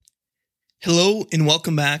Hello and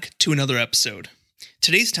welcome back to another episode.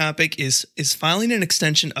 Today's topic is filing an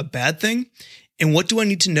extension a bad thing? And what do I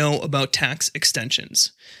need to know about tax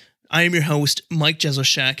extensions? I am your host, Mike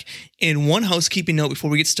Jezoshak, and one housekeeping note before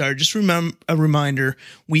we get started, just remember a reminder,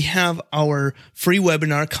 we have our free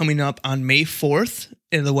webinar coming up on May 4th,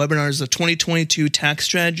 and the webinar is the 2022 tax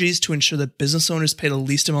strategies to ensure that business owners pay the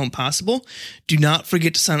least amount possible. Do not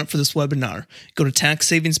forget to sign up for this webinar. Go to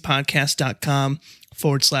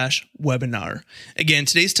taxsavingspodcast.com/webinar. Again,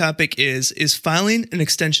 today's topic is filing an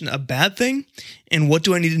extension a bad thing? And what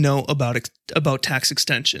do I need to know about tax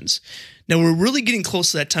extensions? Now, we're really getting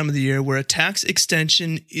close to that time of the year where a tax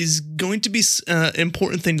extension is going to be an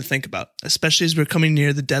important thing to think about, especially as we're coming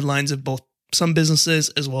near the deadlines of both some businesses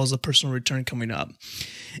as well as a personal return coming up.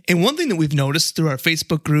 And one thing that we've noticed through our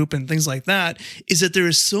Facebook group and things like that is that there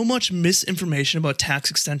is so much misinformation about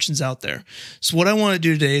tax extensions out there. So what I want to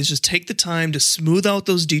do today is just take the time to smooth out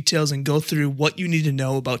those details and go through what you need to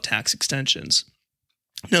know about tax extensions.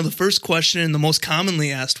 Now, the first question and the most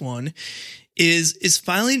commonly asked one is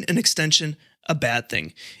filing an extension a bad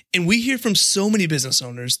thing? And we hear from so many business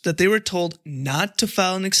owners that they were told not to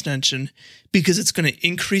file an extension because it's going to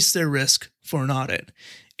increase their risk for an audit.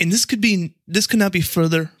 And this could not be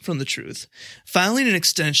further from the truth. Filing an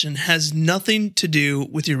extension has nothing to do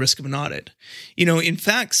with your risk of an audit. In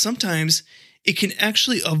fact, sometimes it can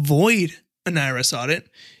actually avoid an IRS audit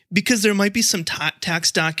because there might be some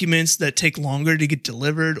tax documents that take longer to get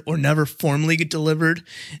delivered or never formally get delivered.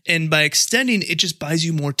 And by extending, it just buys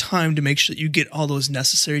you more time to make sure that you get all those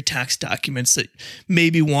necessary tax documents that may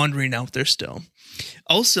be wandering out there still.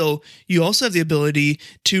 Also, you also have the ability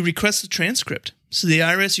to request a transcript. So the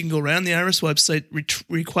IRS, you can go right on the IRS website,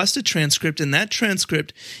 request a transcript, and that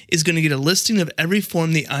transcript is going to get a listing of every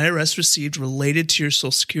form the IRS received related to your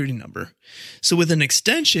Social Security number. So with an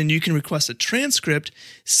extension, you can request a transcript,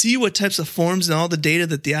 see what types of forms and all the data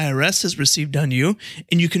that the IRS has received on you,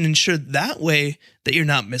 and you can ensure that way that you're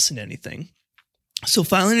not missing anything. So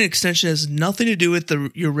filing an extension has nothing to do with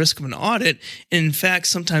your risk of an audit. And in fact,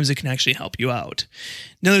 sometimes it can actually help you out.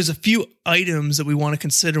 Now, there's a few items that we want to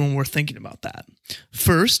consider when we're thinking about that.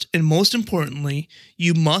 First, and most importantly,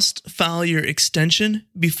 you must file your extension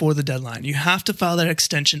before the deadline. You have to file that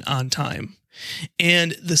extension on time.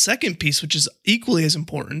 And the second piece, which is equally as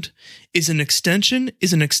important, is an extension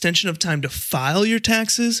of time to file your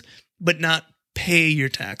taxes, but not pay your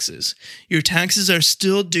taxes. Your taxes are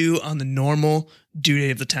still due on the normal due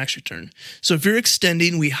date of the tax return. So if you're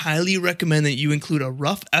extending, we highly recommend that you include a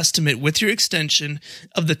rough estimate with your extension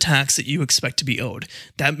of the tax that you expect to be owed.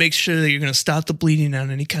 That makes sure that you're going to stop the bleeding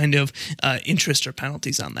on any kind of interest or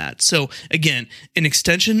penalties on that. So again, an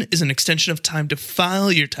extension is an extension of time to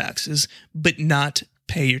file your taxes, but not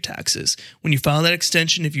pay your taxes. When you file that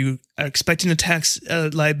extension, if you are expecting a tax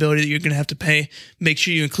liability that you're going to have to pay, make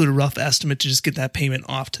sure you include a rough estimate to just get that payment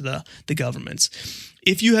off to the governments.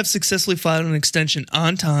 If you have successfully filed an extension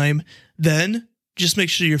on time, then just make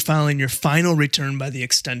sure you're filing your final return by the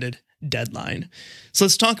extended deadline. So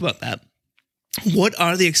let's talk about that. What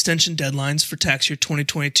are the extension deadlines for tax year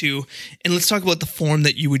 2022? And let's talk about the form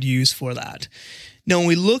that you would use for that. Now, when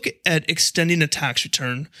we look at extending a tax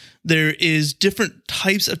return, there is different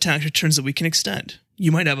types of tax returns that we can extend.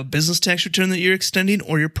 You might have a business tax return that you're extending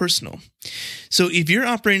or your personal. So if you're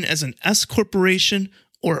operating as an S corporation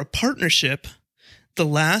or a partnership, the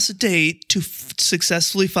last date to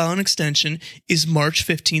successfully file an extension is March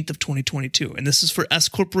 15th of 2022. And this is for S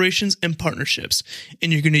corporations and partnerships.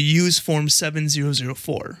 And you're going to use Form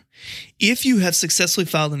 7004. If you have successfully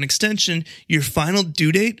filed an extension, your final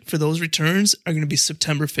due date for those returns are going to be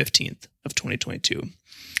September 15th of 2022.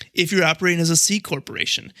 If you're operating as a C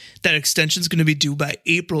corporation, that extension is going to be due by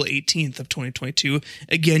April 18th of 2022.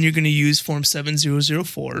 Again, you're going to use Form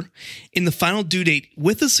 7004. And the final due date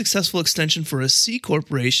with a successful extension for a C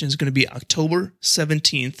corporation is going to be October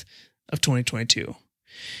 17th of 2022.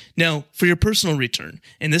 Now, for your personal return,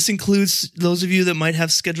 and this includes those of you that might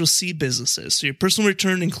have Schedule C businesses. So your personal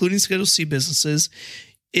return, including Schedule C businesses,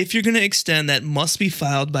 if you're going to extend, that must be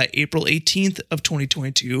filed by April 18th of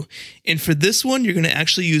 2022. And for this one, you're going to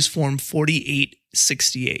actually use Form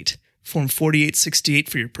 4868. Form 4868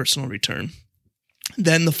 for your personal return.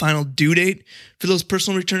 Then the final due date for those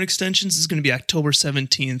personal return extensions is going to be October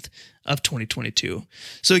 17th of 2022.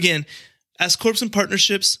 So again, S Corps and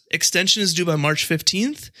partnerships, extension is due by March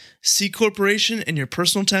 15th. C Corporation and your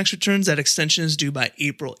personal tax returns, that extension is due by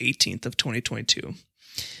April 18th of 2022.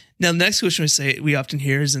 Now, the next question we often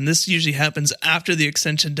hear is, and this usually happens after the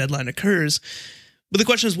extension deadline occurs, but the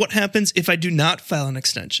question is, what happens if I do not file an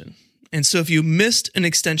extension? And so if you missed an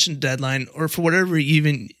extension deadline, or for whatever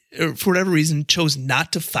for whatever reason, chose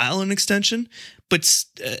not to file an extension, but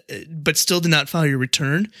still did not file your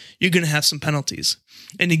return, you're going to have some penalties.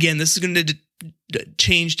 And again, this is going to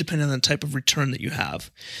change depending on the type of return that you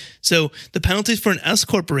have. So the penalties for an S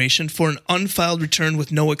corporation for an unfiled return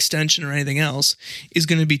with no extension or anything else is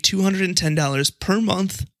going to be $210 per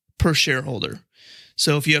month per shareholder.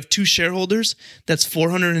 So if you have 2 shareholders, that's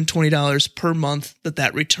 $420 per month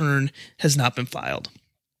that return has not been filed.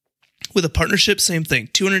 With a partnership, same thing,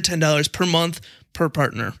 $210 per month per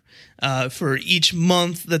partner for each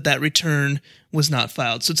month that return was not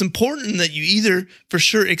filed. So it's important that you either for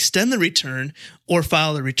sure extend the return or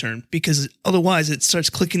file the return, because otherwise it starts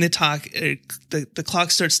clicking the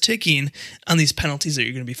clock starts ticking on these penalties that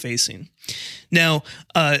you're going to be facing. Now,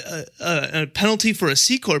 a penalty for a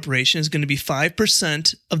C corporation is going to be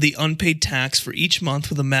 5% of the unpaid tax for each month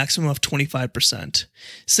with a maximum of 25%.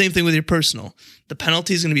 Same thing with your personal. The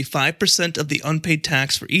penalty is going to be 5% of the unpaid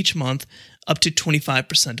tax for each month up to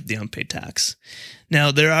 25% of the unpaid tax.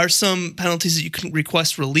 Now, there are some penalties that you can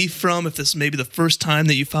request relief from if this is maybe the first time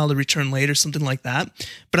that you filed a return late or something like that,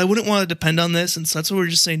 but I wouldn't want to depend on this, and so that's what we're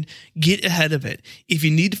just saying, get ahead of it. If you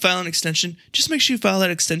need to file an extension, just make sure you file that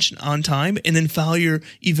extension on time and then file your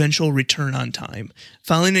eventual return on time.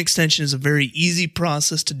 Filing an extension is a very easy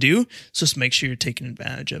process to do, so just make sure you're taking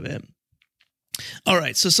advantage of it. All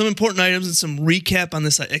right, so some important items and some recap on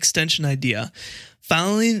this extension idea.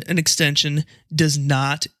 Filing an extension does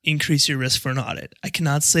not increase your risk for an audit. I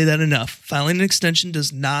cannot say that enough. Filing an extension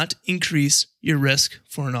does not increase your risk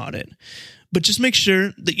for an audit. But just make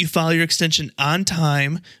sure that you file your extension on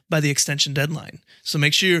time by the extension deadline. So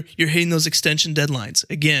make sure you're hitting those extension deadlines.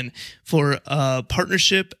 Again, for a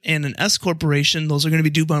partnership and an S corporation, those are going to be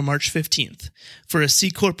due by March 15th. For a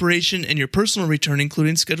C corporation and your personal return,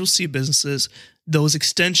 including Schedule C businesses, those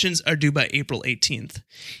extensions are due by April 18th.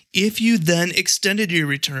 If you then extended your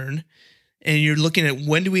return and you're looking at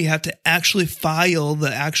when do we have to actually file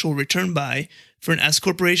the actual return by, for an S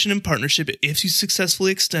corporation and partnership, if you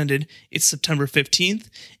successfully extended, it's September 15th.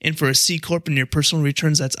 And for a C corp and your personal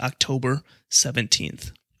returns, that's October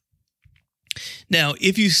 17th. Now,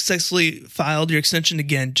 if you successfully filed your extension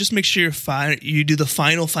again, just make sure you do the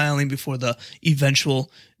final filing before the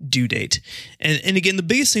eventual due date. And again, the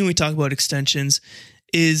biggest thing we talk about extensions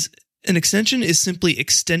is an extension is simply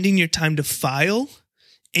extending your time to file.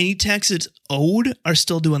 Any taxes owed are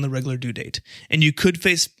still due on the regular due date, and you could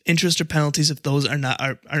face interest or penalties if those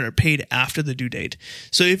are paid after the due date.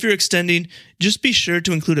 So if you're extending, just be sure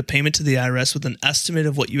to include a payment to the IRS with an estimate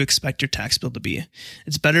of what you expect your tax bill to be.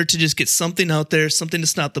 It's better to just get something out there, something to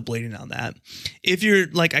stop the bleeding on that. If you're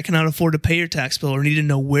like, I cannot afford to pay your tax bill or need to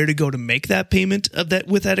know where to go to make that payment of that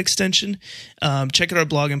with that extension, check out our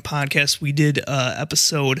blog and podcast. We did an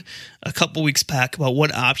episode a couple weeks back about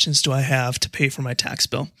what options do I have to pay for my tax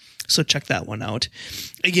bill. So check that one out.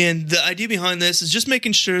 Again, the idea behind this is just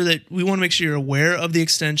making sure that we want to make sure you're aware of the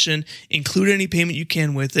extension, include any payment you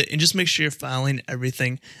can with it, and just make sure you're filing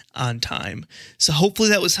everything on time. So hopefully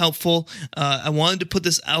that was helpful. I wanted to put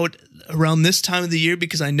this out around this time of the year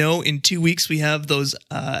because I know in 2 weeks we have those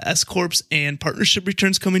S Corps and partnership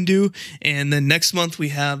returns coming due, and then next month we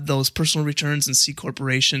have those personal returns and C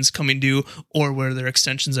corporations coming due or where their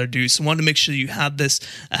extensions are due. So I wanted to make sure you have this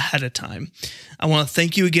ahead of time. I want to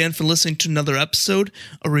thank you again for listening to another episode.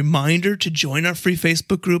 A reminder to join our free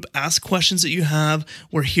Facebook group, ask questions that you have.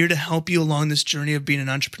 We're here to help you along this journey of being an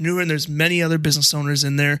entrepreneur, and there's many other business owners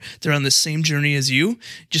in there. They're on the same journey as you.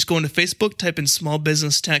 Just go into Facebook, type in Small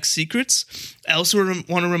Business Tax Secrets. I also want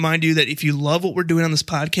to remind you that if you love what we're doing on this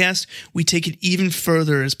podcast, we take it even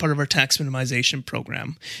further as part of our tax minimization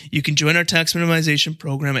program. You can join our tax minimization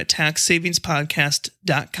program at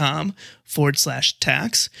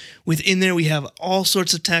taxsavingspodcast.com/tax. Within there, we have all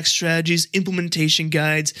sorts of tax strategies, implementation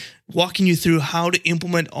guides, walking you through how to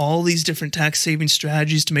implement all these different tax saving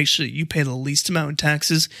strategies to make sure that you pay the least amount in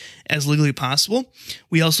taxes as legally possible.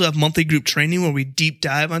 We also have monthly group training where we deep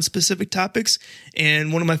dive on specific topics.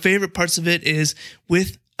 And one of my favorite parts of it is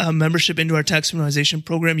with membership into our tax minimization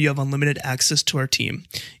program, you have unlimited access to our team.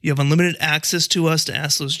 You have unlimited access to us to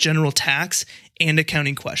ask those general tax and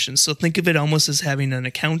accounting questions. So think of it almost as having an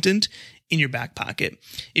accountant in your back pocket.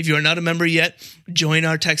 If you are not a member yet, join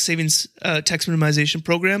our tax minimization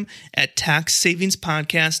program at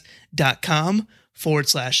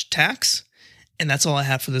taxsavingspodcast.com/tax. And that's all I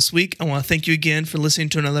have for this week. I want to thank you again for listening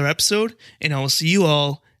to another episode, and I will see you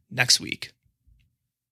all next week.